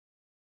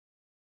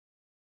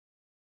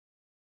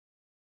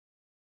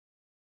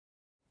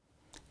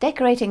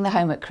Decorating the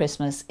home at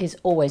Christmas is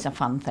always a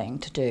fun thing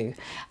to do.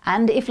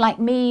 And if, like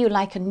me, you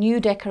like a new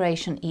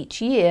decoration each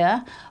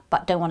year,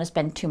 but don't want to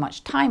spend too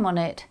much time on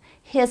it,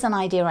 here's an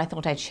idea I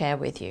thought I'd share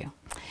with you.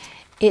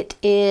 It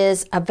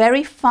is a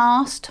very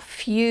fast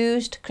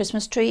fused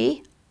Christmas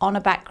tree on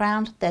a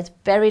background. There's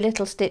very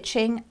little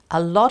stitching,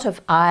 a lot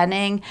of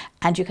ironing,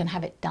 and you can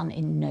have it done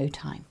in no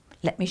time.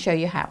 Let me show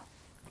you how.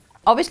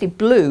 Obviously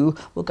blue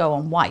will go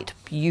on white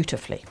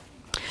beautifully.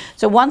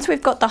 So once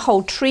we've got the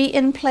whole tree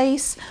in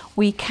place,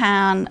 we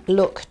can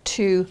look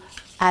to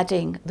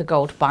adding the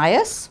gold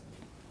bias,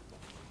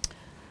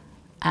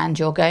 and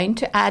you're going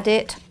to add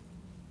it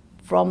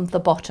from the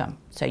bottom.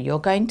 So you're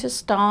going to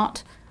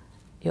start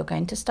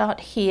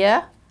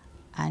here,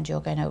 and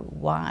you're going to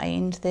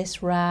wind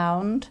this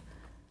round